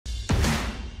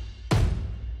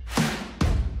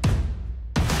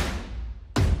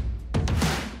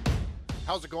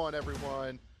How's it going,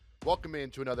 everyone? Welcome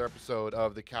into another episode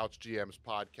of the Couch GMs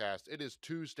podcast. It is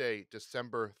Tuesday,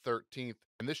 December 13th,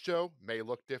 and this show may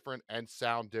look different and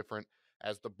sound different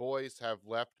as the boys have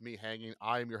left me hanging.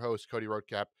 I am your host, Cody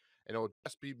Roadcap, and it will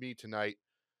just be me tonight.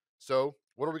 So,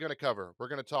 what are we going to cover? We're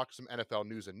going to talk some NFL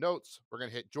news and notes. We're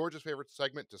going to hit George's favorite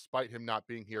segment, despite him not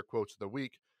being here, quotes of the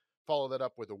week. Follow that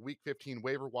up with a Week 15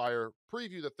 waiver wire,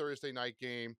 preview the Thursday night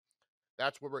game.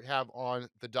 That's what we have on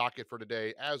the docket for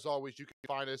today. As always, you can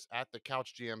find us at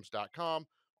thecouchgms.com,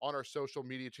 on our social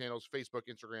media channels, Facebook,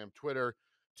 Instagram, Twitter,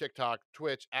 TikTok,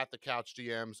 Twitch, at the Couch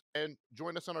GMs, and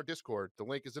join us on our Discord. The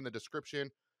link is in the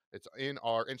description. It's in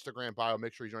our Instagram bio.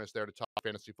 Make sure you join us there to talk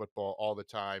fantasy football all the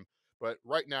time. But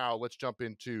right now, let's jump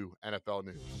into NFL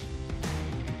news.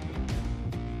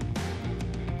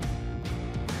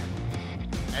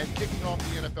 And kicking off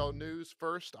the NFL news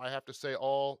first, I have to say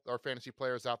all our fantasy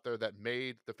players out there that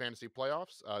made the fantasy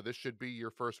playoffs, this should be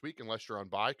your first week unless you're on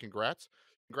bye. Congrats.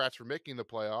 Congrats for making the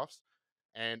playoffs.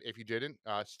 And if you didn't,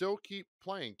 still keep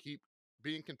playing. Keep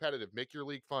being competitive. Make your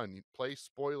league fun. Play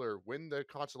spoiler. Win the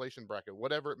consolation bracket.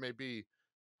 Whatever it may be.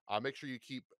 Make sure you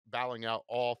keep battling out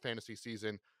all fantasy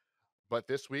season. But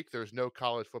this week, there's no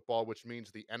college football, which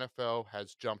means the NFL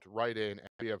has jumped right in. And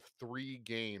we have 3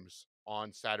 games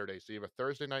on Saturday. So you have a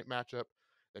Thursday night matchup,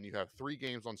 then you have 3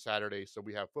 games on Saturday. So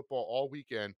we have football all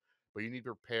weekend, but you need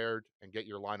to be prepared and get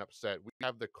your lineup set. We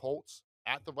have the Colts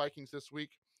at the Vikings this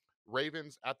week,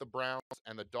 Ravens at the Browns,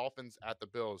 and the Dolphins at the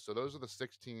Bills. So those are the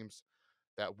 6 teams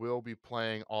that will be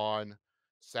playing on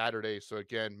Saturday. So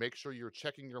again, make sure you're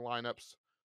checking your lineups,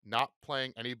 not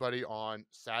playing anybody on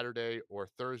Saturday or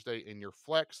Thursday in your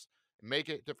flex. Make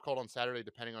it difficult on Saturday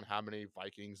depending on how many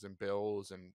Vikings and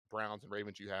Bills and Browns and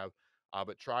Ravens you have.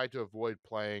 But try to avoid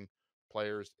playing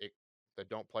players that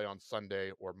don't play on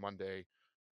Sunday or Monday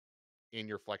in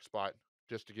your flex spot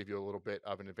just to give you a little bit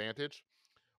of an advantage.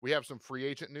 We have some free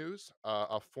agent news.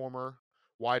 A former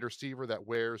wide receiver that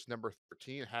wears number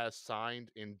 13 has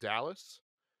signed in Dallas.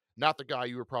 Not the guy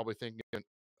you were probably thinking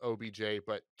OBJ,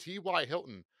 but T.Y.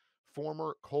 Hilton,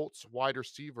 former Colts wide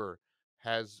receiver,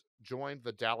 has joined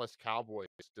the Dallas Cowboys.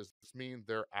 Does this mean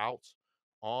they're out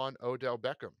on Odell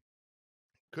Beckham?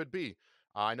 Could be.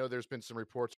 I know there's been some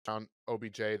reports around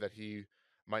OBJ that he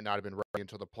might not have been ready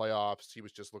until the playoffs. He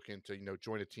was just looking to,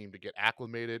 join a team to get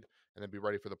acclimated and then be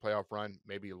ready for the playoff run,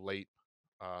 maybe late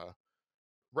uh,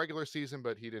 regular season,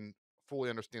 but he didn't fully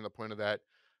understand the point of that.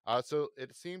 So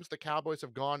it seems the Cowboys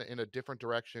have gone in a different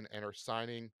direction and are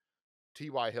signing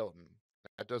T.Y. Hilton.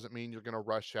 That doesn't mean you're going to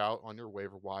rush out on your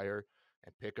waiver wire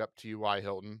and pick up T.Y.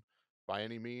 Hilton by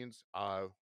any means.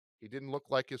 He didn't look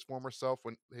like his former self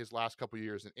when his last couple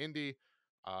years in Indy.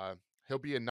 He'll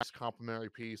be a nice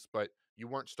complementary piece, but you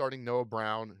weren't starting Noah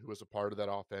Brown, who was a part of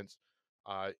that offense.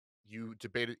 You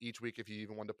debated each week if you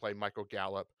even wanted to play Michael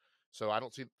Gallup. So I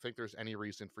don't think there's any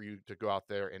reason for you to go out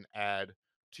there and add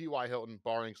T.Y. Hilton,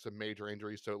 barring some major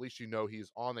injuries. So at least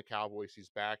he's on the Cowboys. He's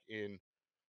back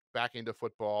into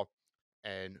football,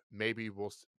 and maybe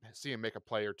we'll see him make a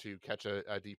play or two, catch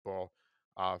a deep ball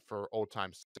for old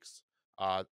time 6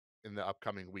 in the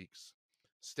upcoming weeks.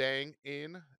 Staying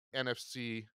in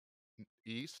NFC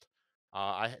East,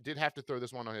 I did have to throw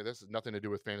this one on here. This has nothing to do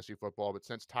with fantasy football, but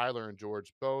since Tyler and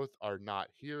George both are not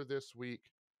here this week,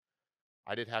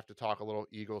 I did have to talk a little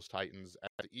Eagles Titans.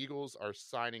 The Eagles are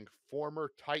signing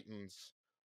former Titans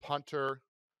punter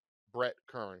Brett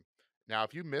Kern. Now,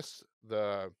 if you miss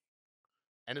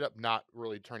ended up not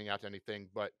really turning out to anything,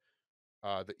 but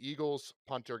the Eagles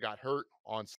punter got hurt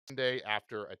on Sunday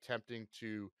after attempting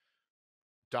to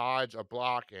dodge a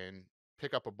block and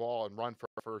pick up a ball and run for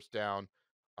a first down.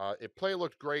 Play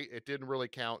looked great. It didn't really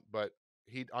count, but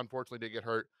he unfortunately did get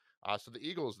hurt. So the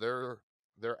Eagles, they're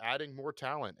adding more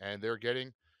talent and they're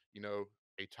getting,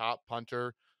 a top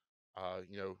punter.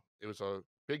 It was a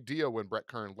big deal when Brett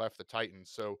Kern left the Titans.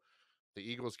 So the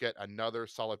Eagles get another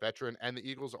solid veteran, and the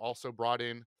Eagles also brought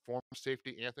in former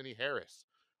safety Anthony Harris.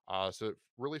 So it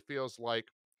really feels like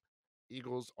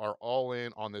Eagles are all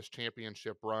in on this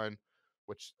championship run,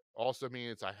 which also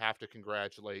means I have to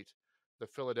congratulate the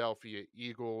Philadelphia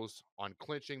Eagles on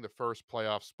clinching the first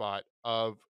playoff spot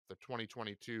of the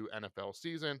 2022 NFL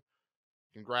season.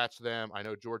 Congrats to them. I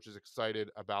know George is excited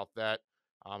about that.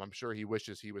 I'm sure he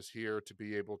wishes he was here to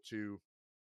be able to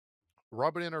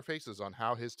rub it in our faces on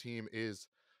how his team is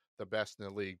the best in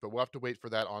the league. But we'll have to wait for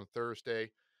that on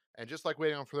Thursday. And just like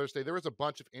waiting on Thursday, there was a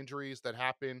bunch of injuries that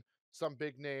happened. Some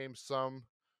big names, some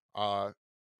uh,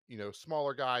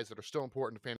 smaller guys that are still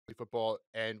important to fantasy football.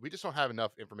 And we just don't have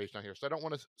enough information on here. So I don't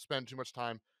want to spend too much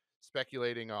time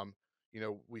speculating.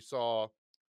 We saw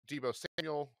Debo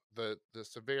Samuel, the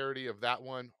severity of that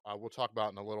one. We'll talk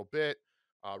about in a little bit.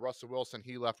 Russell Wilson,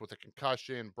 he left with a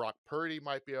concussion. Brock Purdy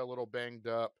might be a little banged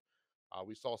up.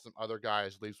 We saw some other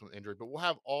guys leave with injury, but we'll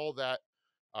have all that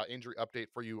injury update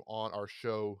for you on our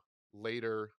show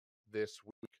later this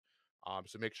week.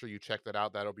 So make sure you check that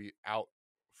out. That'll be out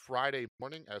Friday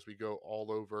morning as we go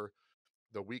all over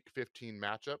the Week 15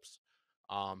 matchups.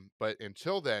 But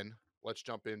until then, let's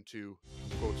jump into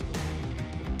quotes of the week.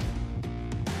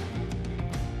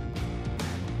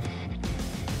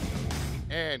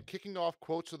 And kicking off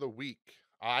quotes of the week,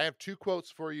 I have two quotes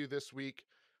for you this week.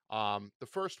 The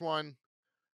first one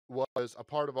was a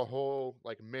part of a whole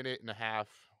like minute and a half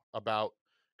about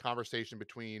conversation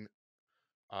between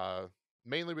uh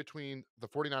mainly between the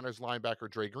 49ers linebacker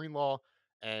Dre Greenlaw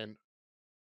and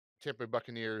Tampa Bay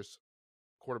Buccaneers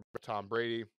quarterback Tom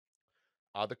Brady.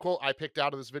 The quote I picked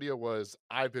out of this video was,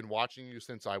 "I've been watching you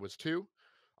since I was two,"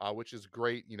 which is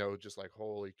great. You know, just like,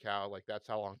 holy cow, like that's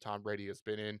how long Tom Brady has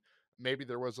been in. Maybe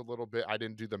there was a little bit, I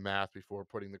didn't do the math before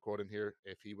putting the quote in here,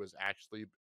 if he was actually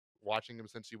watching him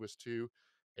since he was two,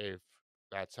 if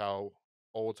that's how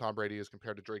old Tom Brady is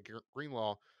compared to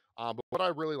Greenlaw. But what I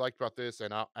really liked about this,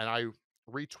 and I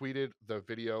retweeted the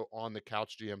video on the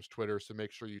Couch GMs Twitter, so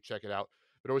make sure you check it out.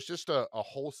 But it was just a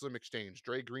wholesome exchange.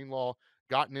 Dre Greenlaw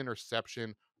got an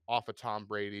interception off of Tom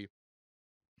Brady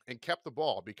and kept the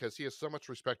ball because he has so much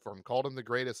respect for him. Called him the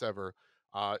greatest ever.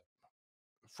 Uh,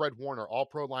 Fred Warner, all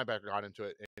pro linebacker, got into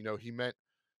it. And,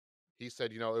 he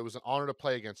said, it was an honor to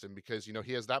play against him because,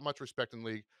 he has that much respect in the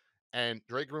league. And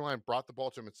Drake Greenland brought the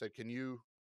ball to him and said, can you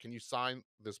sign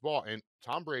this ball? And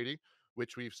Tom Brady,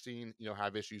 which we've seen,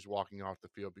 have issues walking off the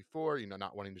field before,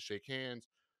 not wanting to shake hands.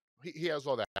 He has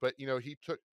all that. But,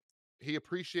 he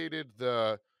appreciated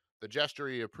the gesture.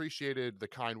 He appreciated the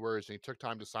kind words, and he took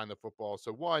time to sign the football.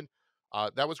 So one,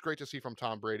 that was great to see from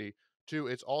Tom Brady. Two,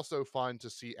 it's also fun to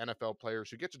see NFL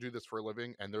players who get to do this for a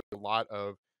living, and there's a lot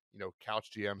of couch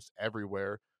GMs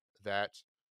everywhere that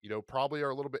probably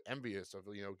are a little bit envious of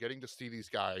getting to see these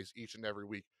guys each and every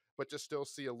week, but to still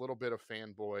see a little bit of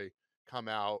fanboy come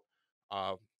out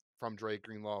uh, from Drake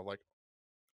Greenlaw, like,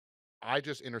 I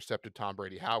just intercepted Tom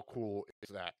Brady. How cool is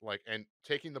that? Like, and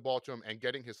taking the ball to him and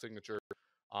getting his signature.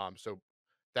 So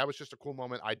that was just a cool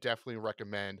moment. I definitely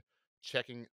recommend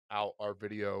checking out our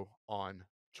video on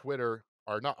Twitter,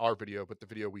 or not our video, but the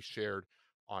video we shared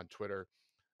on Twitter.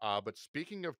 But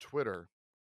speaking of Twitter,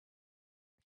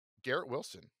 Garrett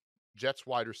Wilson, Jets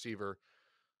wide receiver,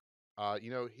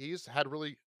 he's had a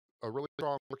really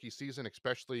strong rookie season,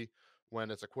 especially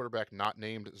when it's a quarterback not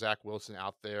named Zach Wilson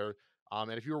out there.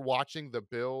 And if you were watching the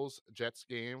Bills Jets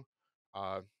game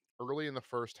uh, early in the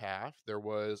first half, there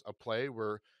was a play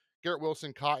where Garrett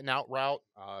Wilson caught an out route.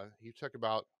 He took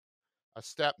about a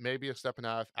step, maybe a step and a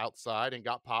half outside, and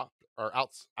got popped or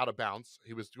out of bounds.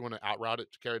 He was doing an out route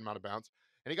to carry him out of bounds,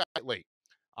 and he got late.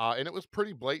 And it was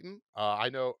pretty blatant. I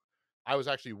know I was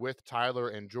actually with Tyler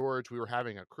and George. We were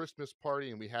having a Christmas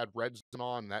party, and we had Red Zone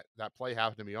on. That play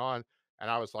happened to be on, and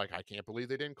I was like, I can't believe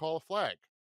they didn't call a flag.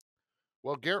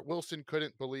 Well, Garrett Wilson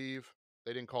couldn't believe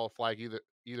they didn't call a flag either,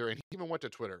 and he even went to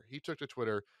Twitter. He took to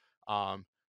Twitter, um,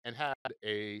 and had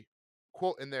a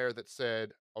quote in there that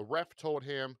said, "A ref told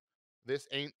him this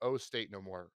ain't O State no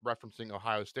more," referencing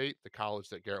Ohio State, the college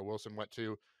that Garrett Wilson went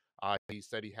to. He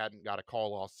said he hadn't got a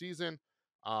call all season.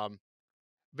 Um,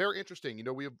 Very interesting.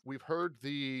 We've heard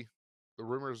the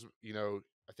rumors.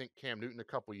 I think Cam Newton a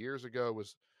couple years ago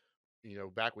was,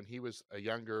 back when he was a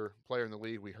younger player in the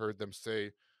league, we heard them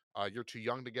say, "You're too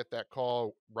young to get that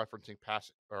call," referencing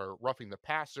pass or roughing the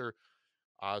passer.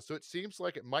 So it seems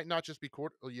like it might not just be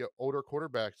older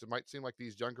quarterbacks. It might seem like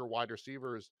these younger wide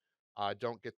receivers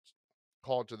don't get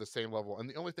called to the same level. And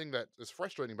the only thing that is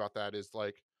frustrating about that is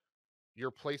like your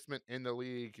placement in the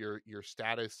league, your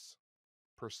status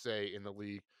per se in the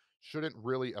league shouldn't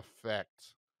really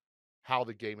affect how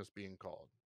the game is being called.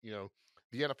 You know,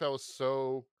 the NFL is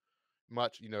so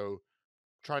much,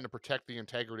 trying to protect the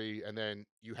integrity, and then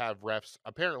you have refs.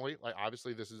 Apparently, like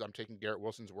obviously, I'm taking Garrett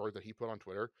Wilson's word that he put on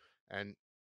Twitter, and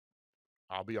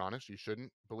I'll be honest, you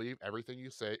shouldn't believe everything you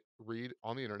read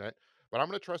on the internet. But I'm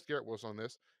going to trust Garrett Wilson on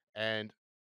this, and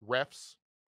refs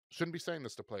shouldn't be saying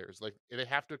this to players. Like they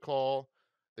have to call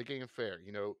the game fair.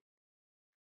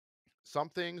 Some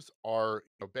things are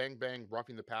bang bang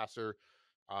roughing the passer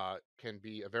can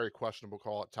be a very questionable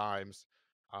call at times.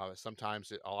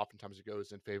 Oftentimes it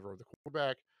goes in favor of the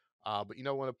quarterback. But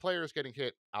when a player is getting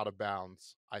hit out of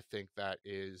bounds, I think that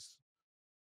is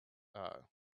uh,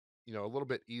 a little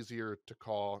bit easier to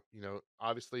call.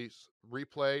 Obviously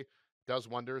replay does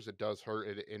wonders. It does hurt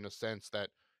it in a sense that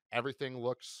everything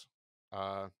looks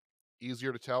uh,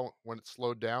 easier to tell when it's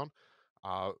slowed down.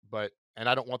 But and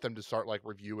I don't want them to start like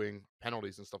reviewing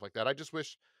penalties and stuff like that. I just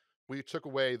wish we took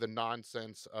away the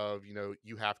nonsense of,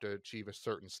 you have to achieve a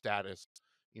certain status,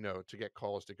 to get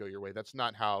calls to go your way. That's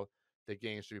not how the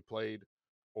game should be played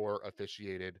or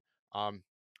officiated. Um,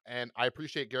 and I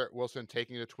appreciate Garrett Wilson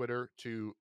taking to Twitter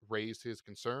to raise his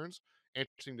concerns.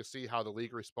 Interesting to see how the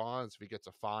league responds if he gets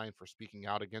a fine for speaking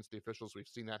out against the officials. We've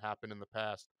seen that happen in the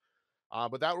past.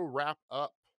 But that will wrap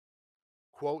up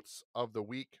quotes of the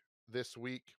week this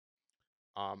week.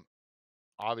 Um,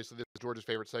 Obviously, this is George's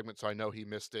favorite segment, so I know he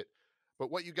missed it. But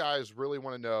what you guys really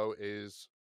want to know is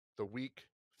the Week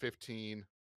 15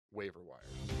 waiver wire.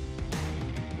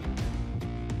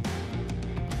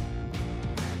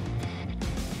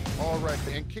 All right,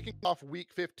 and kicking off Week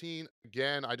 15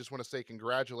 again, I just want to say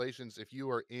congratulations if you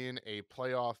are in a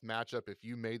playoff matchup. If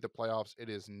you made the playoffs, it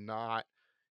is not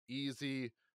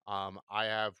easy. I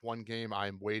have one game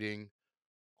I'm waiting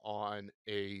on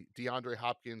a DeAndre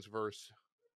Hopkins versus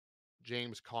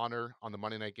James Conner on the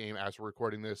Monday night game as we're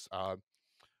recording this.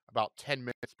 About 10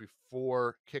 minutes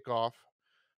before kickoff.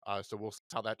 So we'll see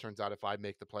how that turns out if I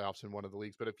make the playoffs in one of the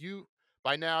leagues. But if you,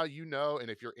 by now, and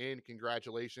if you're in,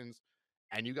 congratulations.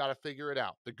 And you got to figure it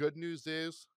out. The good news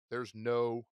is there's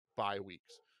no bye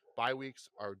weeks. Bye weeks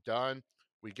are done.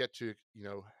 We get to,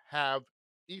 have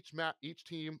each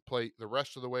team play the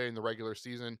rest of the way in the regular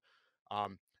season.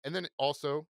 And then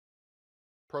also,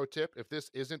 pro tip, if this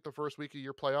isn't the first week of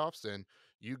your playoffs and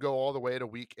you go all the way to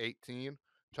week 18,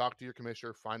 talk to your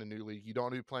commissioner, find a new league. You don't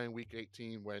want to be playing week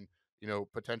 18 when,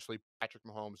 potentially Patrick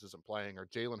Mahomes isn't playing or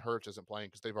Jalen Hurts isn't playing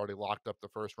because they've already locked up the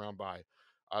first round bye.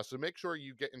 So make sure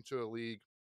you get into a league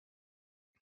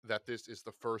that this is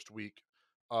the first week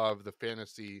of the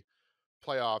fantasy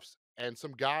playoffs, and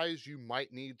some guys you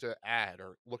might need to add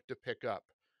or look to pick up.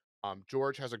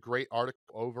 George has a great article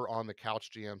over on the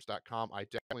couchgms.com. I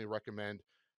definitely recommend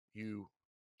you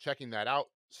checking that out,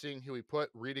 seeing who he put,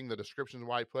 reading the description of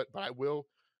why he put, but I will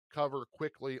cover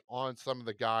quickly on some of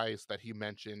the guys that he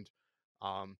mentioned.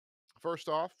 Um, First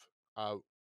off, uh,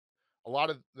 a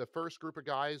lot of the first group of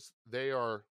guys, they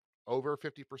are over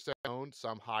 50% owned,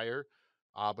 some higher.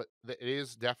 But it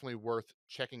is definitely worth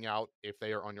checking out if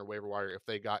they are on your waiver wire, if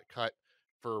they got cut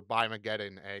for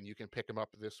Mageddon and you can pick them up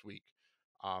this week.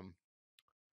 Um,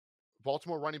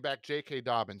 Baltimore running back J.K.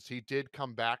 Dobbins, he did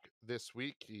come back this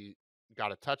week. He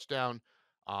got a touchdown.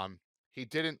 He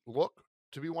didn't look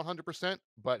to be 100%,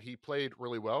 but he played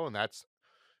really well, and that's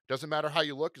doesn't matter how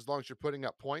you look as long as you're putting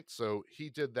up points. So he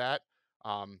did that.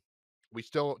 Um, we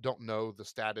still don't know the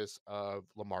status of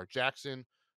Lamar Jackson.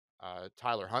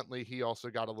 Tyler Huntley, he also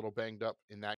got a little banged up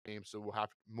in that game. So we'll have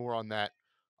more on that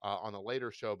on a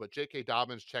later show. But J.K.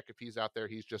 Dobbins, check if he's out there.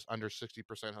 He's just under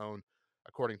 60% owned,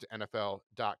 according to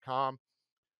NFL.com.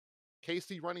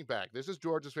 KC running back. This is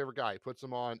George's favorite guy. He puts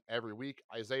him on every week.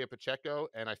 Isaiah Pacheco,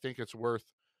 and I think it's worth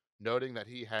noting that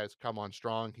he has come on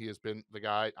strong. He has been the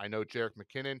guy. I know Jerick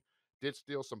McKinnon did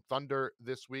steal some thunder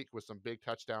this week with some big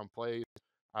touchdown plays,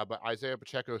 but Isaiah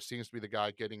Pacheco seems to be the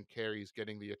guy getting carries,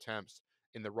 getting the attempts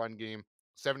in the run game.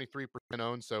 73%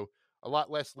 owned, so a lot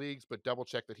less leagues, but double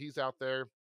check that he's out there.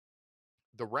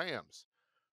 The Rams,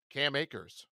 Cam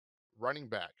Akers, running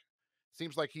back.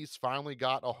 Seems like he's finally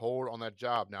got a hold on that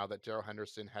job now that Darrell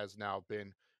Henderson has now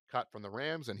been cut from the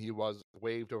Rams and he was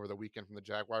waived over the weekend from the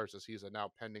Jaguars as he's a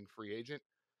now pending free agent.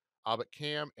 But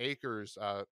Cam Akers,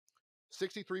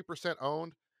 63%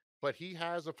 owned, but he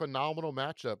has a phenomenal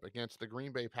matchup against the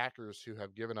Green Bay Packers, who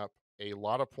have given up a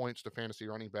lot of points to fantasy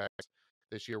running backs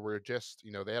this year. We're just,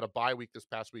 they had a bye week this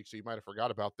past week, so you might have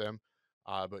forgot about them.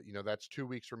 But, that's 2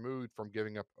 weeks removed from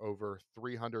giving up over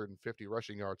 350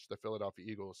 rushing yards to the Philadelphia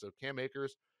Eagles. So Cam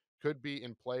Akers could be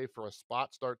in play for a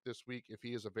spot start this week if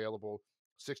he is available,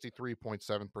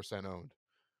 63.7% owned.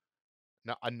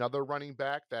 Now, another running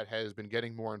back that has been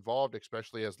getting more involved,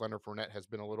 especially as Leonard Fournette has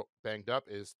been a little banged up,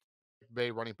 is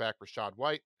Bay running back Rashad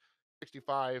White,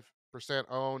 65%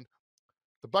 owned.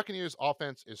 The Buccaneers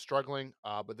offense is struggling,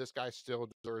 but this guy still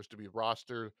deserves to be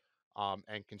rostered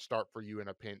and can start for you in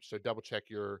a pinch. So double check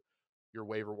your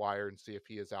waiver wire and see if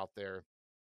he is out there.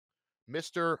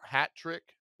 Mr. Hat Trick,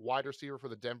 wide receiver for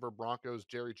the Denver Broncos,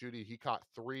 Jerry Jeudy. He caught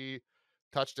 3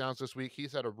 touchdowns this week.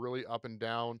 He's had a really up and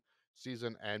down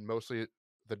season, and mostly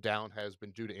the down has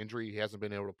been due to injury. He hasn't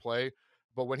been able to play.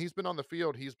 But when he's been on the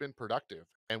field, he's been productive.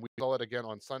 And we saw it again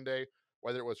on Sunday,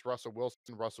 whether it was Russell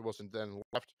Wilson then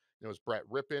left, it was Brett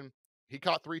Rippin. He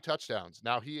caught 3 touchdowns.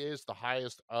 Now he is the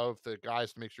highest of the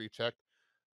guys to make sure you check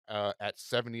at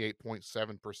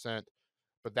 78.7%.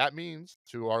 But that means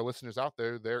to our listeners out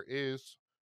there, there is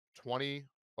 20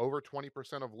 over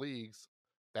 20% of leagues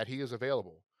that he is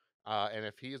available. And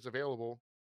if he is available,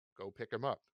 go pick him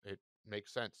up. It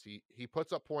makes sense. He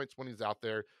puts up points when he's out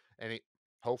there, and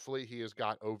hopefully he has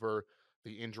got over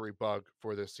the injury bug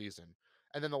for this season.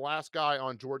 And then the last guy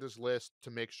on Georgia's list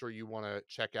to make sure you want to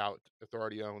check out if they're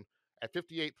already owned at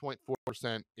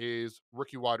 58.4% is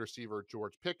rookie wide receiver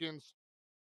George Pickens.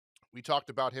 We talked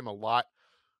about him a lot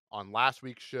on last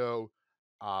week's show.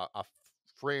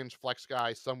 Fringe flex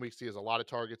guy. Some weeks he has a lot of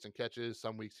targets and catches.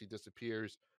 Some weeks he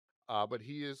disappears. But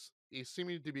he's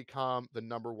seeming to become the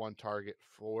number one target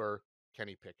for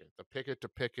Kenny Pickett. The Pickett to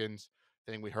Pickens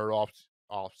thing we heard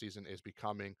off season is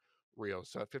becoming real.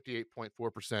 So at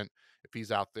 58.4%, if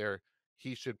he's out there,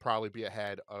 he should probably be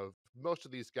ahead of most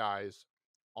of these guys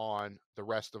on the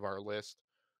rest of our list.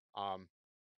 Um,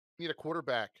 Need a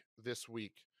quarterback this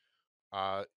week.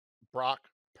 Uh, Brock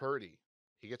Purdy,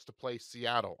 he gets to play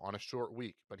Seattle on a short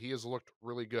week, but he has looked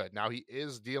really good. Now he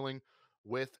is dealing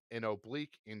with an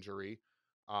oblique injury,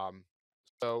 um,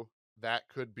 so that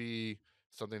could be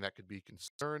something that could be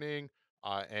concerning,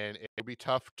 and it would be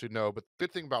tough to know. But the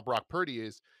good thing about Brock Purdy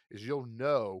is you'll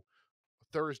know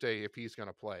Thursday if he's going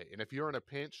to play, and if you're in a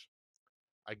pinch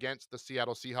against the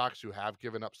Seattle Seahawks, who have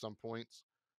given up some points,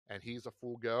 and he's a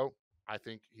full go, I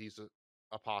think he's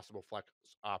a possible flex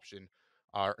option,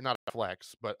 or not a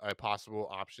flex, but a possible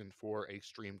option for a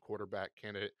stream quarterback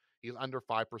candidate. He's under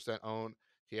 5% owned.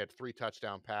 He had 3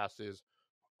 touchdown passes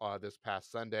this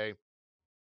past Sunday.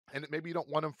 And maybe you don't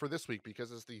want him for this week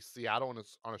because it's the Seattle and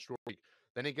it's on a short week.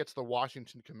 Then he gets the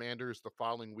Washington Commanders the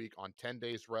following week on 10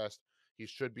 days rest. He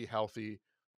should be healthy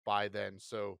by then.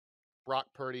 So Brock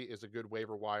Purdy is a good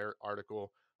waiver wire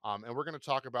article. And we're going to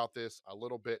talk about this a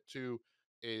little bit too,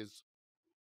 is,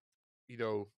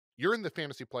 you're in the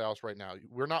fantasy playoffs right now.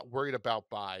 We're not worried about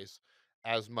buys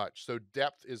as much. So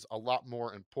depth is a lot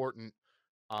more important.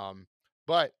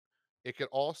 But it could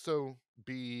also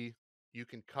be you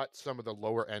can cut some of the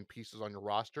lower end pieces on your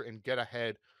roster and get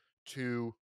ahead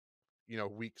to,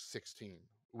 week 16,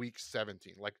 week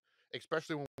 17. Like,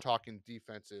 especially when we're talking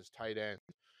defenses, tight end,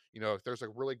 if there's a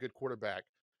really good quarterback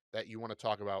that you want to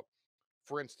talk about,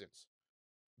 for instance,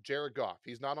 Jared Goff.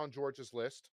 He's not on George's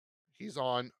list. He's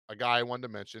on a guy I wanted to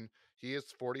mention. He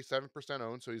is 47%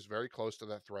 owned, so he's very close to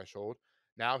that threshold.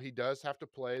 Now he does have to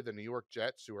play the New York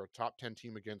Jets, who are a top 10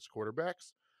 team against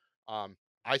quarterbacks. Um,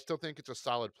 I still think it's a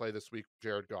solid play this week,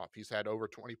 Jared Goff. He's had over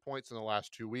 20 points in the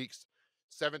last 2 weeks,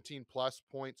 17 plus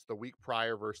points the week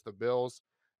prior versus the Bills.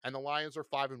 And the Lions are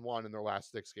 5-1 in their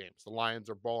last 6 games. The Lions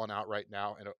are balling out right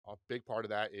now, and a big part of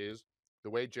that is the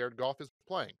way Jared Goff is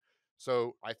playing.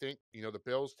 So I think, the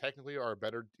Bills technically are a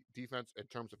better defense in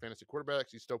terms of fantasy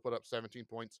quarterbacks. He still put up 17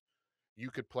 points. You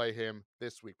could play him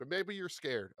this week, but maybe you're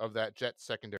scared of that Jets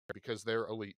secondary because they're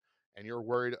elite and you're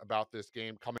worried about this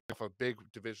game coming off a big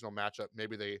divisional matchup.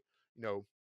 Maybe they,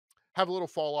 have a little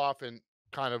fall off and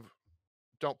kind of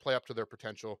don't play up to their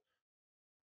potential.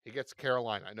 He gets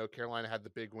Carolina. I know Carolina had the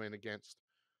big win against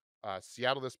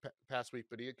Seattle this past week,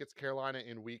 but he gets Carolina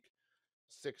in week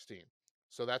 16.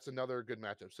 So that's another good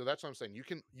matchup. So that's what I'm saying.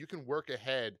 You can work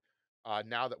ahead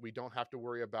now that we don't have to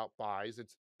worry about buys.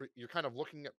 You're kind of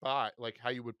looking at buy, like how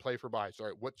you would play for buys. All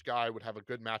right, which guy would have a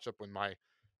good matchup when my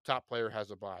top player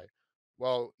has a buy?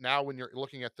 Well, now when you're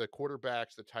looking at the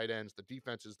quarterbacks, the tight ends, the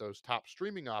defenses, those top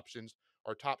streaming options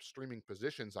or top streaming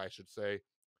positions, I should say.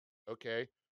 Okay,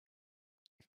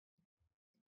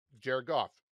 Jared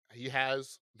Goff. He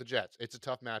has the Jets. It's a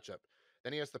tough matchup.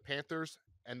 Then he has the Panthers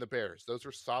and the Bears. Those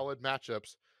are solid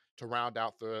matchups to round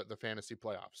out the fantasy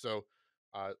playoffs. So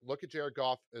look at Jared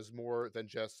Goff as more than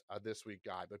just a this week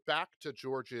guy. But back to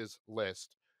George's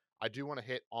list, I do want to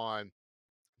hit on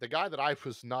the guy that I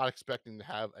was not expecting to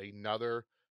have another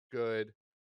good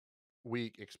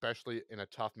week, especially in a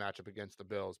tough matchup against the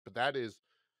Bills. But that is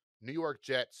New York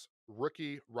Jets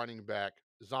rookie running back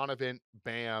Zonovan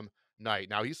Bam Knight.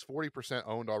 Now he's 40%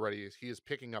 owned already. He is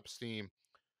picking up steam,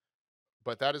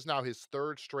 but that is now his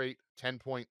third straight 10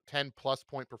 plus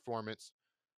point performance.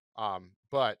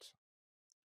 But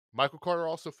Michael Carter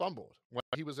also fumbled when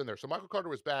he was in there. So Michael Carter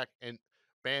was back, and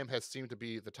Bam has seemed to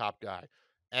be the top guy.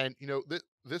 And,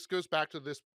 this goes back to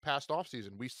this past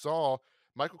offseason. We saw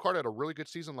Michael Carter had a really good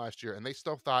season last year, and they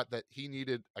still thought that he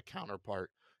needed a counterpart,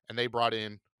 and they brought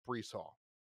in Brees Hall.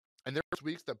 And there was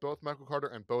weeks that both Michael Carter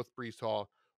and both Brees Hall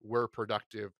were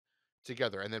productive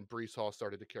together, and then Brees Hall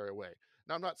started to carry away.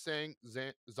 Now, I'm not saying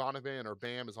Zonovan or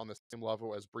Bam is on the same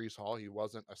level as Brees Hall. He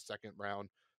wasn't a second-round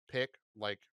pick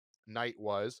like Knight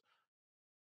was,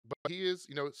 but he is,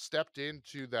 stepped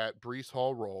into that Brees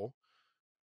Hall role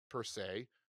per se,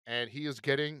 and he is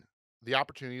getting the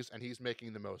opportunities and he's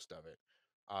making the most of it.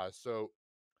 So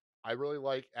I really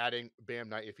like adding Bam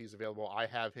Knight if he's available. I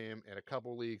have him in a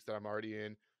couple leagues that I'm already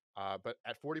in. But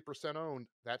at 40% owned,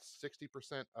 that's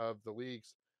 60% of the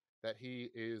leagues that he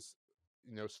is,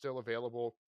 still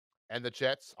available. And the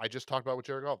Jets, I just talked about with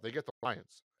Jared Goff, they get the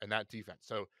Lions and that defense.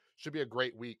 So should be a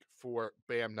great week for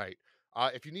Bam Knight.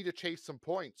 If you need to chase some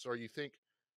points, or you think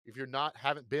if you're not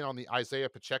haven't been on the Isaiah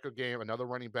Pacheco game, another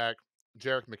running back,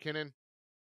 Jerick McKinnon,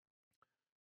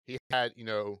 he had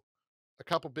a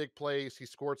couple big plays. He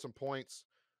scored some points,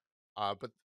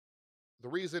 but the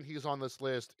reason he's on this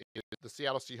list is the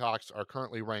Seattle Seahawks are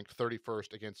currently ranked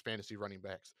 31st against fantasy running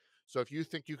backs. So if you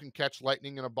think you can catch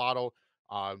lightning in a bottle,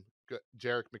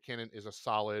 Jerick McKinnon is a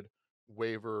solid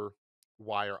waiver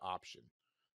wire option.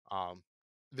 Um,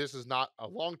 this is not a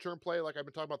long-term play like I've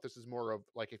been talking about. This is more of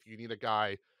like if you need a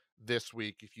guy this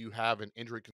week, if you have an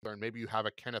injury concern, maybe you have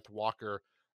a Kenneth Walker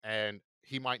and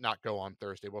he might not go on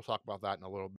Thursday. We'll talk about that in a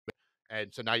little bit.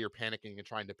 And so now you're panicking and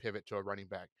trying to pivot to a running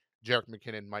back. Jerick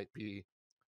McKinnon might be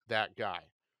that guy.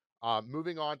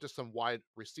 Moving on to some wide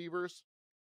receivers.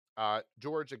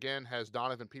 George again has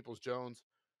Donovan Peoples-Jones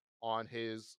on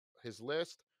his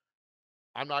list.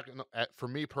 I'm not gonna. For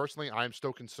me personally, I'm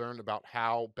still concerned about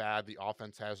how bad the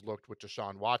offense has looked with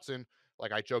Deshaun Watson.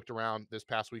 Like I joked around this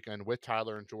past weekend with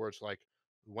Tyler and George, like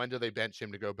when do they bench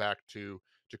him to go back to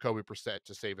Jacoby Brissett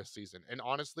to save his season? And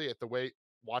honestly, at the way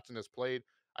Watson has played,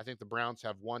 I think the Browns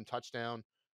have one touchdown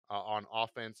on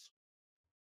offense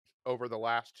over the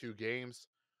last two games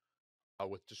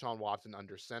with Deshaun Watson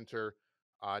under center.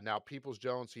 Now, Peoples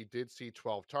Jones, he did see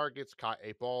 12 targets, caught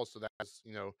 8 balls, so that's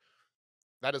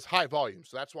that is high volume.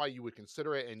 So that's why you would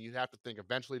consider it, and you have to think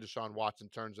eventually Deshaun Watson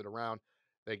turns it around.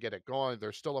 They get it going.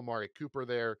 There's still Amari Cooper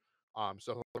there,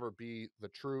 so he'll never be the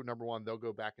true number one. They'll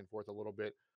go back and forth a little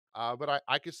bit, but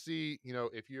I could see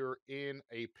if you're in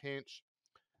a pinch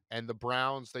and the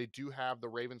Browns, they do have the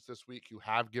Ravens this week, who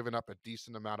have given up a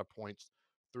decent amount of points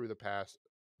through the past.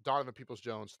 Donovan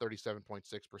Peoples-Jones,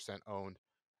 37.6% owned.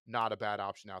 Not a bad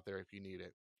option out there if you need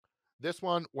it. This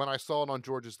one, when I saw it on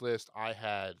George's list, I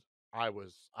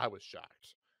was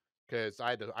shocked because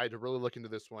I had to really look into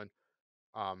this one.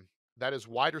 Um, that is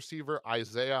wide receiver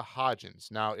Isaiah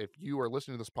Hodgins. Now, if you are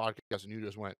listening to this podcast and you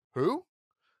just went, "Who?"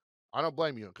 I don't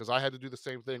blame you, because I had to do the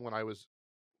same thing when I was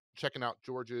checking out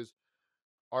George's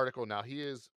article. Now, he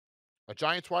is a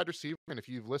Giants wide receiver, and if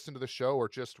you've listened to the show or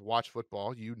just watch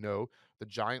football, you know the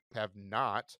Giants have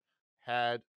not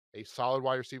had a solid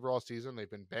wide receiver all season. They've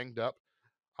been banged up.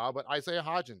 But Isaiah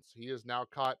Hodgins, he has now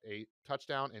caught a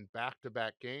touchdown in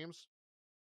back-to-back games.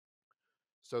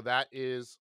 So that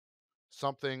is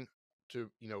something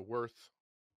to, worth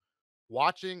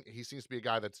watching. He seems to be a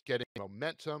guy that's getting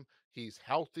momentum. He's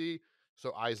healthy.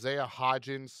 So Isaiah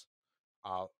Hodgins,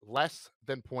 less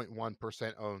than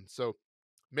 0.1% owned. So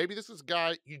maybe this is a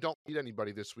guy you don't need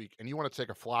anybody this week and you want to take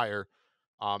a flyer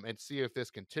and see if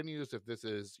this continues, if this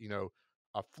is,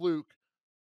 a fluke,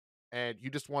 and you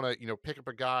just want to, pick up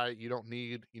a guy. You don't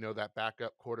need, that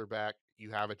backup quarterback.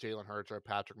 You have a Jalen Hurts or a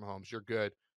Patrick Mahomes. You're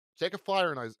good. Take a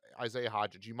flyer on Isaiah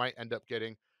Hodgins. You might end up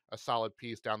getting a solid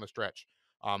piece down the stretch.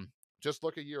 Um, just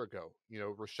look a year ago,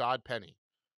 Rashad Penny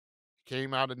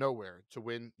came out of nowhere to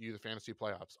win you the fantasy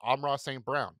playoffs. Amra St.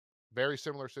 Brown, very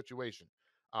similar situation.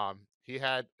 He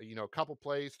had, a couple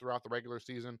plays throughout the regular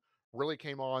season, really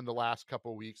came on the last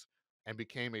couple weeks and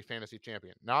became a fantasy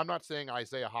champion. Now, I'm not saying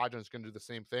Isaiah Hodgins is going to do the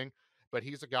same thing, but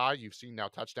he's a guy you've seen now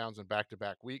touchdowns in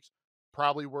back-to-back weeks.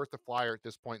 Probably worth a flyer at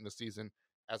this point in the season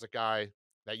as a guy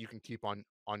that you can keep on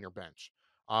your bench.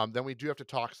 Then we do have to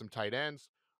talk some tight ends.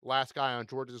 Last guy on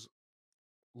George's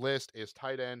list is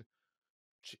tight end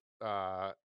Ch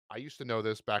I used to know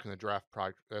this back in the draft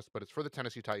process, but it's for the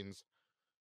Tennessee Titans.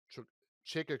 Ch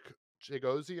Chig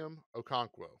Chigoziem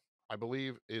Okonkwo, I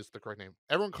believe is the correct name.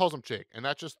 Everyone calls him Chig, and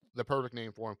that's just the perfect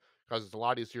name for him because it's a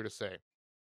lot easier to say.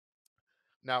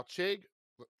 Now, Chig,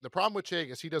 the problem with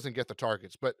Chig is he doesn't get the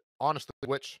targets, but honestly,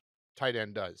 which tight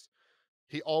end does?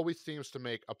 He always seems to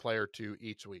make a play or two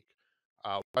each week.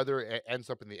 Whether it ends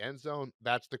up in the end zone,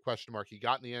 that's the question mark. He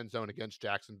got in the end zone against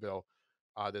Jacksonville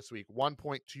this week,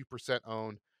 1.2%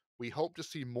 owned. We hope to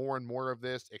see more and more of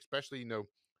this, especially,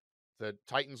 the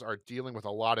Titans are dealing with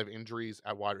a lot of injuries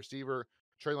at wide receiver.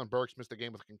 Traylon Burks missed a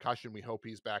game with a concussion. We hope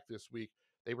he's back this week.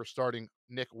 They were starting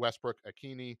Nick Westbrook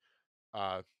Akini,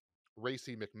 uh,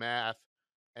 Racy McMath,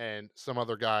 and some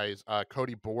other guys.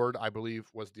 Cody Board, I believe,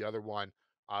 was the other one.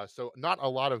 So not a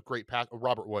lot of great pass.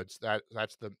 Robert Woods,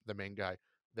 that's the main guy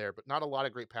there, but not a lot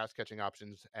of great pass catching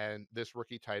options. And this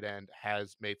rookie tight end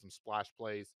has made some splash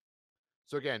plays.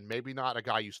 So again, maybe not a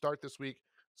guy you start this week.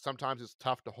 Sometimes it's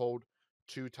tough to hold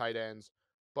two tight ends,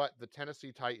 but the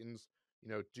Tennessee Titans,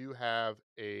 do have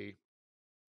they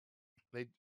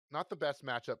not the best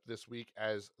matchup this week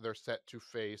as they're set to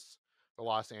face the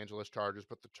Los Angeles Chargers,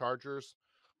 but the Chargers,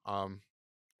 um,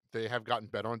 they have gotten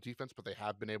better on defense, but they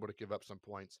have been able to give up some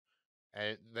points,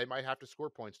 and they might have to score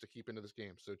points to keep into this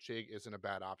game. So Chig isn't a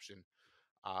bad option.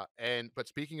 But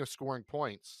speaking of scoring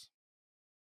points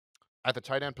at the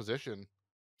tight end position,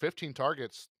 15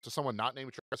 targets to someone not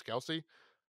named Travis Kelsey.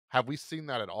 Have we seen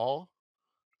that at all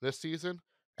this season?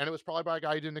 And it was probably by a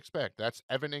guy you didn't expect. That's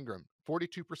Evan Ingram,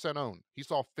 42% owned. He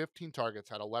saw 15 targets,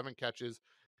 had 11 catches,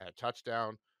 had a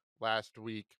touchdown last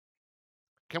week.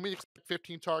 Can we expect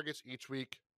 15 targets each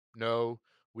week? No,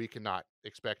 we cannot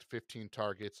expect 15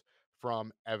 targets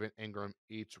from Evan Ingram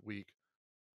each week.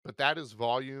 But that is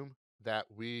volume that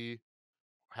we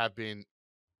have been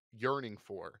yearning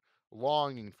for,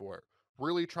 longing for,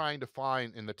 really trying to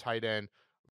find in the tight end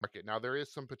market. Now, there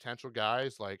is some potential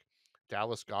guys like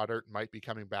Dallas Goddard might be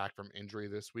coming back from injury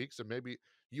this week. So maybe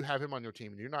you have him on your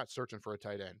team and you're not searching for a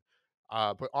tight end.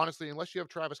 But honestly, unless you have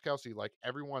Travis Kelsey, like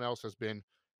everyone else has been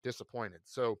disappointed.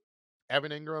 So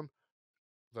Evan Ingram,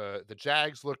 the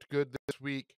Jags looked good this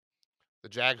week. The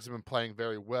Jags have been playing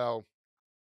very well.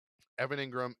 Evan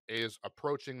Ingram is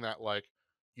approaching that, like,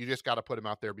 you just got to put him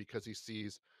out there because he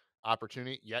sees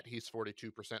opportunity, yet he's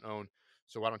 42% owned.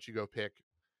 So why don't you go pick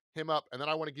him up? And then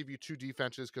I want to give you two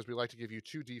defenses because we like to give you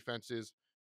two defenses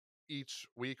each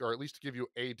week, or at least give you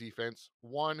a defense.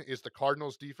 One is the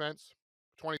Cardinals defense,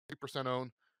 23%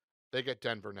 owned. They get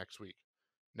Denver next week.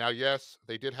 Now, yes,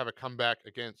 they did have a comeback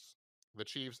against the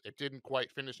Chiefs. It didn't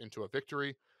quite finish into a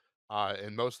victory,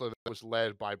 and most of it was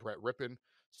led by Brett Rippon.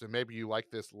 So maybe you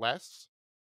like this less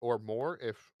or more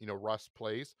if Russ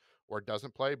plays or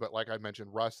doesn't play. But like I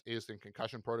mentioned, Russ is in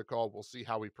concussion protocol. We'll see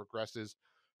how he progresses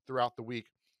throughout the week.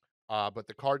 But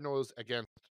the Cardinals against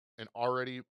an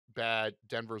already bad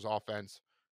Denver's offense,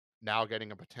 now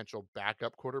getting a potential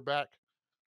backup quarterback,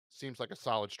 seems like a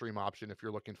solid stream option if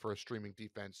you're looking for a streaming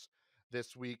defense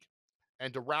this week.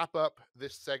 And to wrap up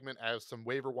this segment as some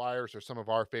waiver wires or some of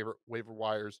our favorite waiver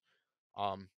wires,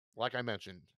 like I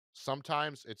mentioned,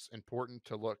 sometimes it's important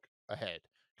to look ahead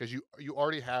because you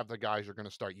already have the guys you're going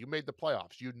to start. You made the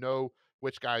playoffs. You know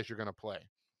which guys you're going to play.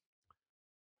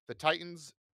 The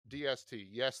Titans DST.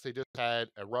 Yes, they just had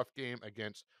a rough game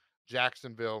against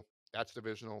Jacksonville. That's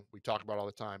divisional. We talk about all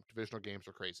the time. Divisional games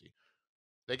are crazy.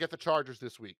 They get the Chargers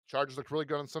this week. Chargers look really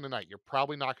good on Sunday night. You're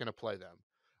probably not going to play them,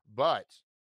 but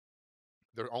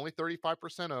they're only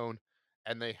 35% owned,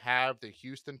 and they have the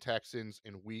Houston Texans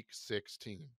in Week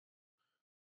 16.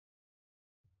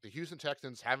 The Houston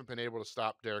Texans haven't been able to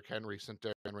stop Derrick Henry since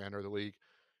Derrick Henry entered the league.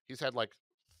 He's had like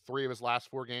 3 of his last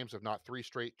 4 games, if not 3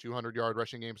 straight 200-yard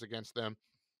rushing games against them.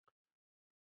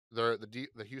 The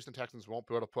Houston Texans won't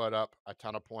be able to put up a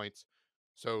ton of points.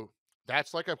 So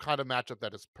that's like a kind of matchup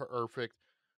that is perfect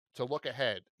to look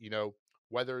ahead.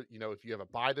 Whether, if you have a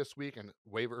bye this week and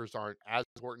waivers aren't as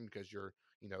important because you're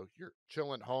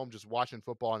chilling at home, just watching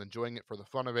football and enjoying it for the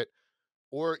fun of it.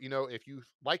 Or, if you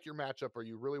like your matchup or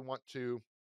you really want to,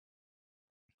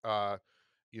 uh,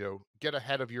 get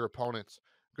ahead of your opponents,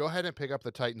 go ahead and pick up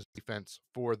the Titans defense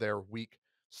for their week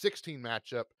 16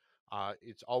 matchup.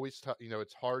 It's always tough.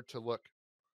 It's hard to look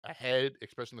ahead,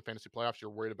 especially in the fantasy playoffs.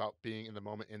 You're worried about being in the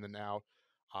moment, in the now.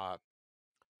 Uh,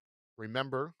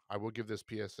 Remember, I will give this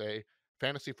PSA.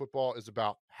 Fantasy football is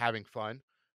about having fun.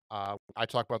 I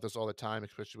talk about this all the time,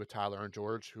 especially with Tyler and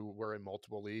George, who were in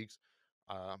multiple leagues.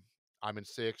 I'm in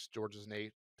 6, George is in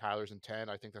 8, Tyler's in 10.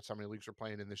 I think that's how many leagues we're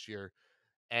playing in this year.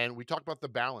 And we talk about the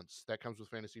balance that comes with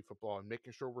fantasy football and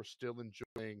making sure we're still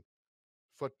enjoying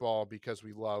football because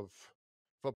we love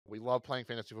football. We love playing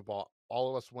fantasy football. All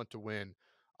of us want to win,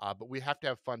 but we have to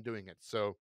have fun doing it.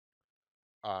 So,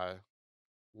 uh,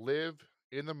 live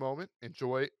in the moment,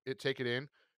 enjoy it, take it in.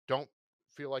 Don't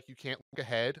feel like you can't look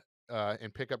ahead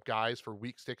and pick up guys for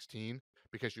week 16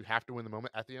 because you have to win the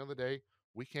moment. At the end of the day,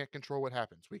 we can't control what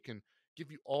happens. We can give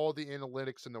you all the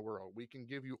analytics in the world. We can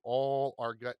give you all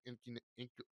our gut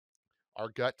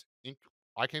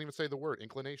I can't even say the word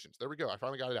inclinations. There we go. I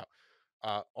finally got it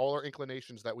out. All our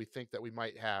inclinations that we think that we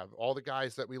might have, all the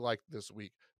guys that we like this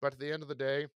week. But at the end of the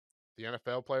day, the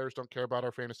NFL players don't care about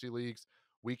our fantasy leagues.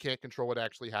 We can't control what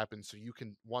actually happens. So you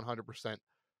can 100%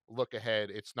 look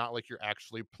ahead. It's not like you're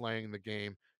actually playing the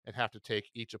game and have to take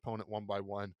each opponent one by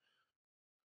one.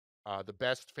 The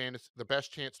best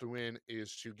chance to win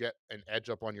is to get an edge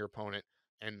up on your opponent,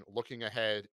 and looking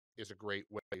ahead is a great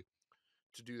way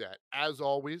to do that. As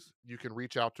always, you can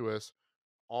reach out to us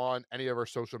on any of our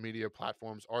social media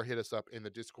platforms or hit us up in the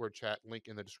Discord chat link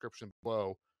in the description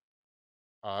below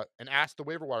and ask the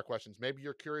waiver wire questions. Maybe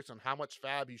you're curious on how much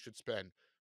fab you should spend.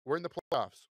 We're in the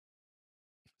playoffs.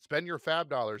 Spend your fab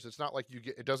dollars. It's not like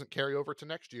it doesn't carry over to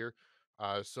next year.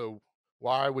 So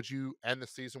Why would you end the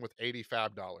season with 80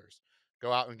 fab dollars?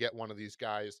 Go out and get one of these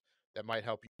guys that might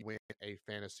help you win a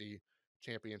fantasy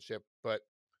championship. But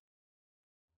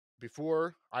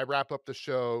before I wrap up the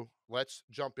show, let's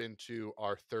jump into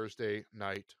our Thursday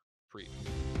night preview.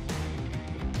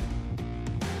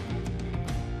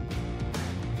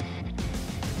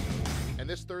 And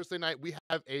this Thursday night, we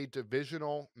have a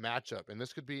divisional matchup, and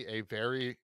this could be a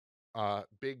very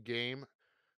big game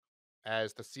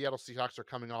as the Seattle Seahawks are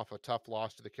coming off a tough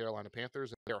loss to the Carolina Panthers,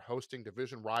 and they're hosting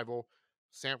division rival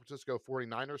San Francisco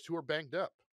 49ers, who are banged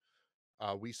up.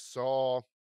 We saw,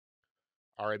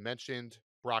 or I mentioned,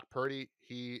 Brock Purdy.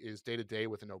 He is day to day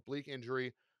with an oblique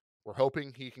injury. We're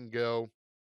hoping he can go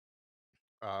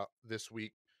this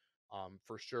week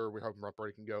for sure. We're hoping Brock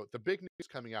Purdy can go. The big news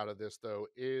coming out of this, though,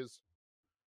 is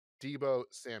Deebo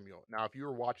Samuel. Now, if you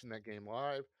were watching that game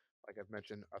live, like I've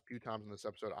mentioned a few times in this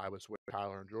episode, I was with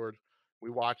Tyler and George. We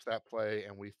watched that play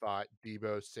and we thought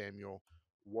Deebo Samuel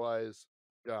was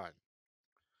done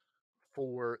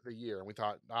for the year. And we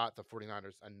thought, not the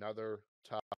 49ers, another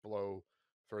tough blow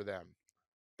for them.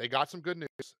 They got some good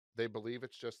news. They believe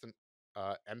it's just an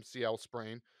MCL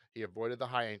sprain. He avoided the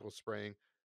high ankle sprain.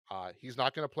 He's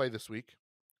not going to play this week.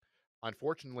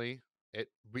 Unfortunately,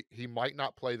 he might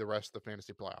not play the rest of the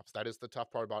fantasy playoffs. That is the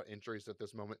tough part about injuries at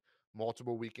this moment.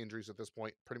 Multiple week injuries at this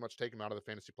point pretty much take him out of the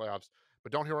fantasy playoffs.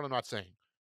 But don't hear what I'm not saying.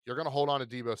 You're going to hold on to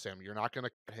Deebo Samuel. You're not going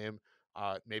to cut him.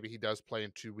 Maybe he does play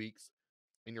in 2 weeks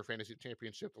in your fantasy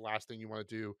championship. The last thing you want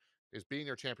to do is be in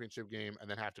your championship game and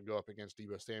then have to go up against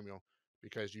Deebo Samuel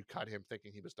because you cut him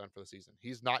thinking he was done for the season.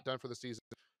 He's not done for the season.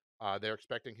 They're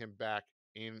expecting him back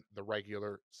in the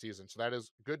regular season. So that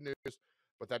is good news,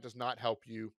 but that does not help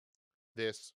you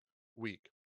this week.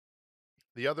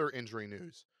 The other injury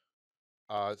news,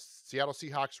 Seattle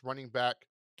Seahawks running back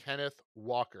Kenneth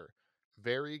Walker.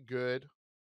 Very good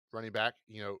running back,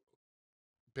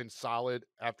 been solid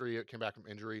after he came back from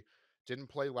injury. Didn't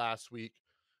play last week.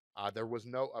 There was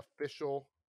no official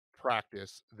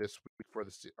practice this week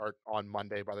or on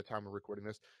Monday by the time we're recording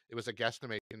this. It was a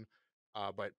guesstimation,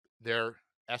 but their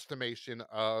estimation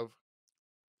of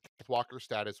Walker's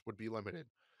status would be limited.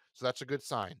 So that's a good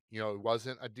sign. It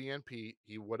wasn't a DNP.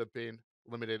 He would have been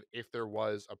limited if there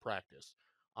was a practice.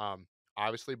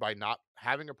 Obviously, by not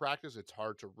having a practice, it's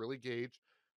hard to really gauge.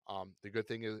 The good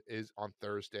thing is on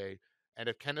Thursday. And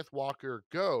if Kenneth Walker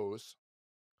goes,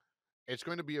 it's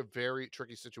going to be a very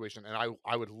tricky situation. And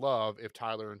I would love if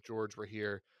Tyler and George were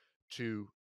here to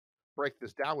break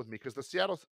this down with me because the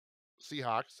Seattle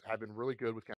Seahawks have been really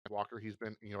good with Kenneth Walker. He's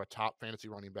been, a top fantasy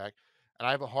running back. And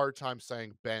I have a hard time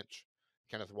saying bench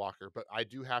Kenneth Walker, but I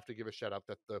do have to give a shout out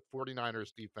that the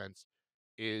 49ers defense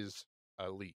is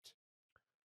elite.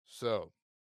 So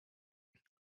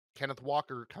Kenneth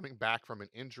Walker coming back from an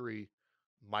injury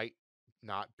might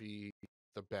not be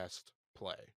the best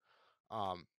play.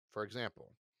 For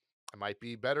example, it might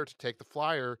be better to take the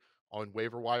flyer on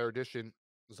waiver wire edition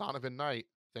Zonovan Knight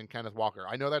than Kenneth Walker.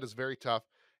 I know that is very tough,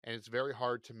 and it's very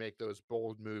hard to make those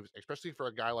bold moves, especially for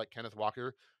a guy like Kenneth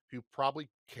Walker, who probably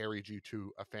carried you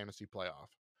to a fantasy playoff.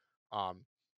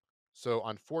 So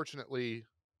unfortunately,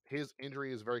 his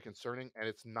injury is very concerning, and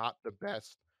it's not the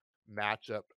best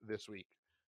matchup this week.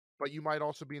 But you might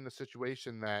also be in the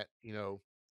situation that,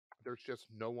 there's just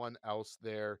no one else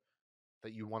there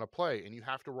that you want to play, and you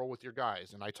have to roll with your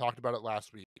guys. And I talked about it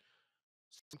last week.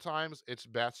 Sometimes it's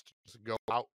best to go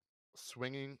out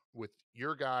swinging with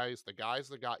your guys, the guys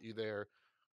that got you there,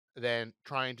 than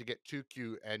trying to get too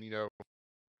cute and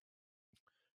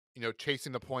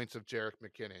chasing the points of Jerick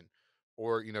McKinnon,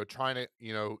 or trying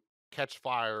to catch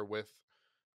fire with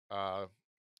uh,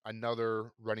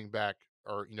 another running back,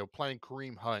 or playing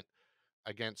Kareem Hunt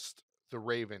against the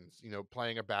Ravens,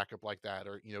 playing a backup like that,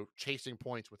 or chasing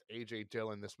points with AJ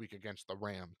Dillon this week against the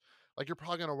Rams. Like, you're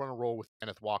probably going to run a roll with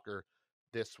Kenneth Walker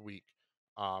this week,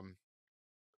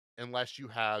 unless you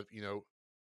have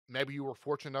maybe you were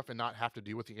fortunate enough and not have to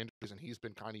deal with the injuries, and he's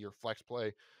been kind of your flex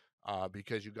play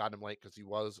because you got him late because he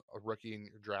was a rookie in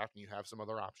your draft and you have some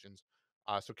other options.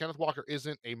 So Kenneth Walker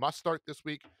isn't a must start this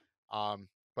week,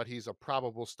 but he's a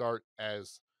probable start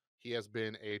as he has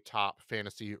been a top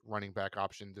fantasy running back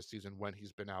option this season when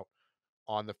he's been out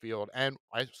on the field. And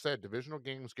I said, divisional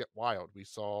games get wild. We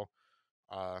saw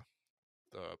the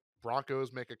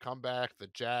Broncos make a comeback, the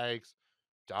Jags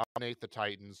dominate the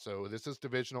Titans. So this is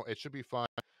divisional. It should be fun.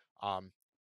 I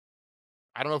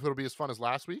don't know if it'll be as fun as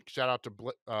last week. Shout out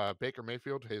to Baker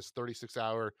Mayfield, his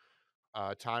 36-hour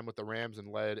time with the Rams, and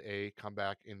led a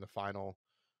comeback in the final,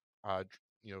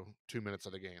 2 minutes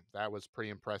of the game. That was pretty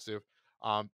impressive.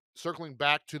 Circling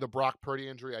back to the Brock Purdy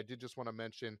injury, I did just want to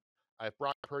mention if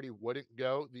Brock Purdy wouldn't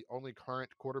go, the only current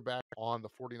quarterback on the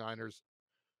 49ers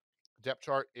depth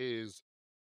chart is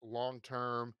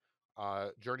long-term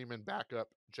journeyman backup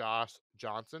Josh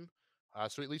Johnson.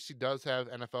 So at least he does have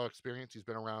NFL experience. He's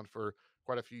been around for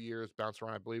quite a few years, bounced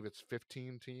around. I believe it's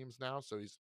 15 teams now. So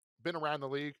he's been around the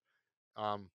league.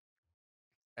 Um,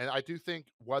 and I do think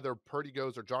whether Purdy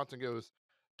goes or Johnson goes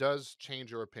does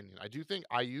change your opinion. I do think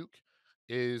Ayuk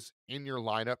is in your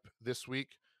lineup this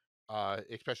week,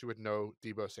 especially with no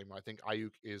Debo Samuel. I think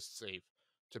Ayuk is safe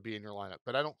to be in your lineup,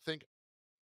 but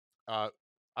uh,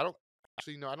 I don't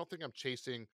actually no. I don't think I'm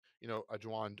chasing a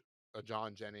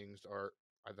John Jennings or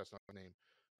that's not the name,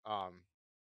 um,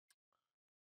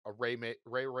 a Ray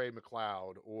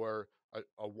McLeod or a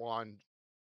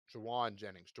Jawan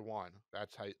Jennings. Jawan,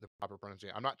 that's how the proper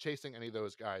pronunciation. I'm not chasing any of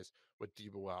those guys with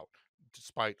Debo out,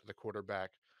 despite the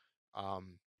quarterback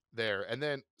um, there. And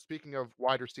then speaking of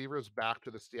wide receivers, back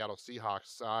to the Seattle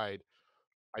Seahawks side,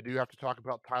 I do have to talk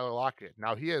about Tyler Lockett.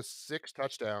 Now he has 6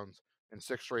 touchdowns in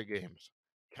 6 straight games.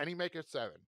 Can he make it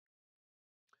 7?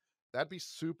 That'd be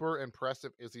super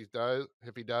impressive if he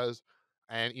does.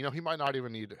 And he might not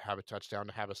even need to have a touchdown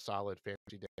to have a solid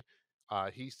fantasy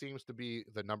day. He seems to be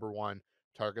the number one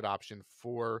target option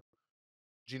for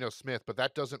Geno Smith, but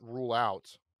that doesn't rule out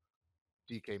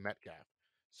DK Metcalf.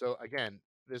 So again,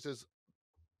 this is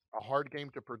a hard game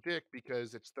to predict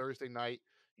because it's Thursday night.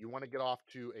 You want to get off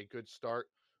to a good start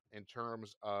in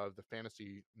terms of the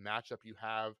fantasy matchup you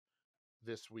have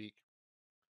this week.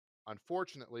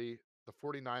 Unfortunately, the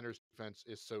 49ers defense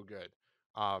is so good.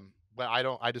 But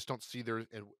I just don't see there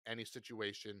any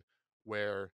situation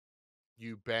where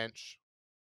you bench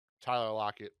Tyler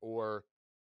Lockett or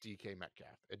DK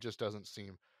Metcalf. It just doesn't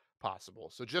seem possible.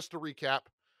 So just to recap,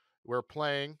 we're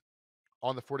playing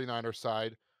on the 49ers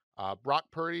side. Brock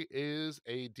Purdy is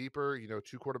a deeper,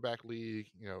 2 quarterback league,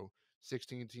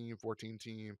 16 team, 14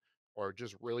 team, or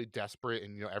just really desperate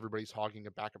and everybody's hogging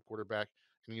a backup quarterback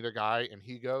and either guy and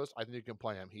he goes, I think you can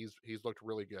play him. He's looked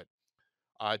really good.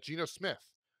 Geno Smith.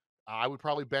 I would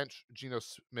probably bench Geno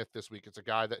Smith this week. It's a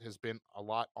guy that has been a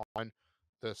lot on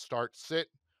the start sit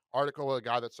article, a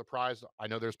guy that surprised. I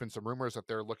know there's been some rumors that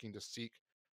they're looking to seek,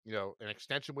 an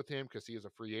extension with him because he is a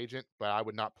free agent, but I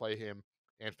would not play him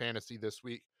in fantasy this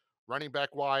week. Running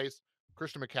back wise,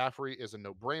 Christian McCaffrey is a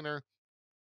no-brainer.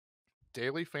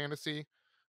 Daily fantasy,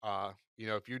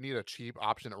 if you need a cheap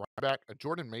option at running back, a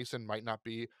Jordan Mason might not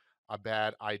be a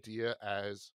bad idea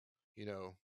as, you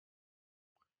know,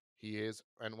 he is,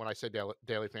 and when I say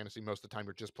daily fantasy, most of the time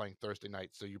you're just playing Thursday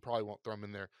night, so you probably won't throw him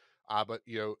in there. But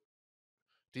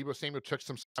Debo Samuel took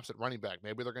some snaps at running back.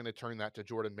 Maybe they're going to turn that to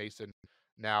Jordan Mason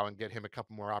now and get him a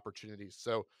couple more opportunities.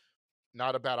 So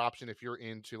not a bad option if you're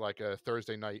into like a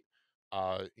Thursday night,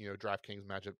 DraftKings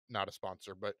matchup. Not a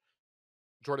sponsor, but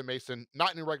Jordan Mason, not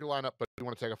in your regular lineup, but if you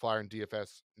want to take a flyer in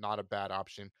DFS, not a bad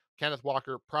option. Kenneth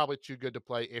Walker, probably too good to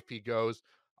play if he goes.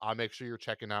 Make sure you're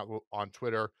checking out on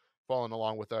Twitter, following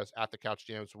along with us at the Couch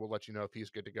GMs. We'll let you know if he's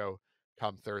good to go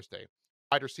come Thursday.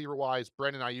 Wide receiver wise,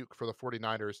 Brandon Ayuk for the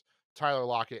 49ers, Tyler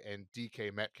Lockett, and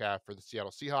DK Metcalf for the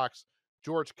Seattle Seahawks.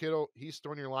 George Kittle, he's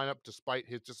still in your lineup despite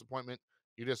his disappointment.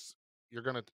 You're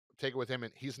going to take it with him,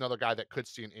 and he's another guy that could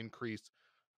see an increase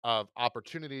of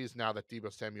opportunities now that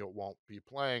Debo Samuel won't be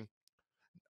playing.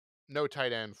 No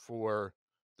tight end for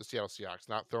the Seattle Seahawks.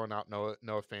 Not throwing out Noah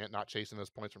Fant, not chasing those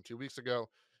points from 2 weeks ago.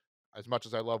 As much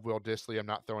as I love Will Dissly, I'm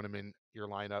not throwing him in your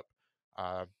lineup.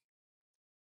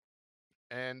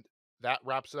 And that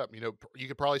wraps it up. You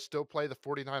could probably still play the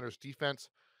 49ers defense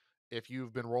if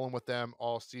you've been rolling with them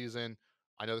all season.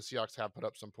 I know the Seahawks have put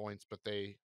up some points, but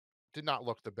they did not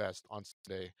look the best on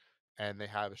Sunday, and they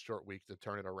have a short week to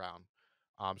turn it around.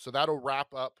 So that'll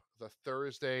wrap up the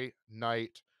Thursday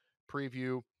night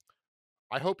preview.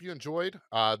 I hope you enjoyed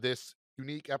this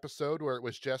unique episode where it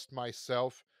was just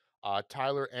myself.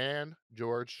 Tyler and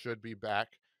George should be back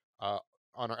uh,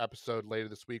 on our episode later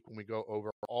this week when we go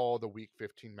over all the Week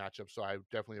 15 matchups. So I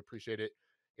definitely appreciate it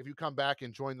if you come back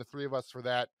and join the three of us for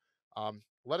that.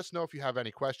 Let us know if you have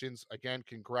any questions. Again,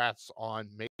 congrats on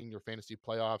making your fantasy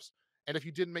playoffs. And if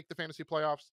you didn't make the fantasy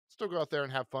playoffs, still go out there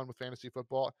and have fun with fantasy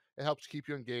football. It helps keep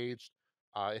you engaged.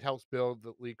 It helps build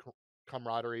the league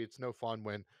camaraderie. It's no fun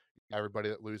when everybody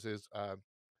that loses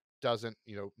doesn't,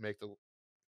 make the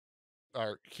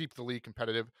or keep the league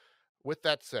competitive. With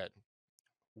that said,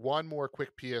 one more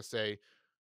quick PSA: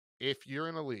 if you're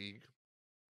in a league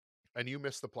and you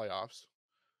miss the playoffs,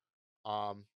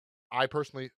 um, I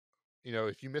personally,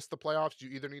 if you miss the playoffs, you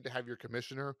either need to have your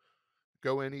commissioner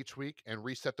go in each week and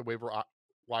reset the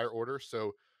wire order.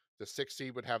 So the 6th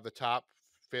seed would have the top,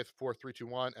 5th, 4th, 3, 2,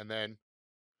 1, and then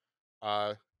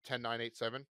 10, 9, 8,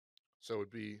 7. So it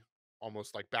would be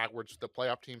almost like backwards. The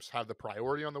playoff teams have the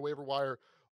priority on the waiver wire,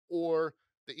 or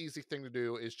the easy thing to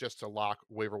do is just to lock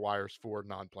waiver wires for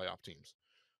non-playoff teams.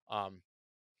 Um,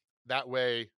 that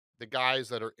way, the guys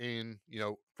that are in,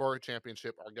 for a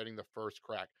championship are getting the first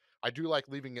crack. I do like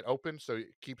leaving it open so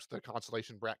it keeps the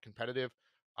consolation brat competitive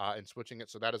and switching it.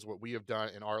 So that is what we have done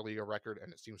in our league of record,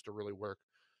 and it seems to really work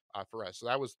for us. So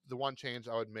that was the one change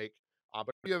I would make. But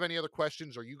if you have any other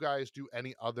questions or you guys do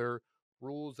any other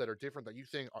rules that are different that you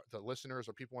think the listeners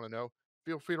or people want to know,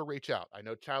 feel free to reach out. I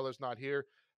know Tyler's not here,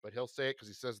 but he'll say it because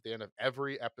he says at the end of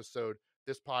every episode,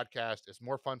 this podcast is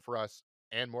more fun for us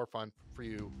and more fun for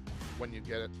you when you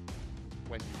get it,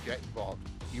 when you get involved.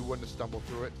 He wouldn't have stumbled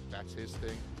through it. That's his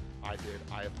thing. I did.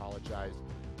 I apologize.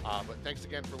 But thanks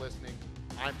again for listening.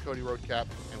 I'm Cody Roadcap,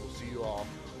 and we'll see you all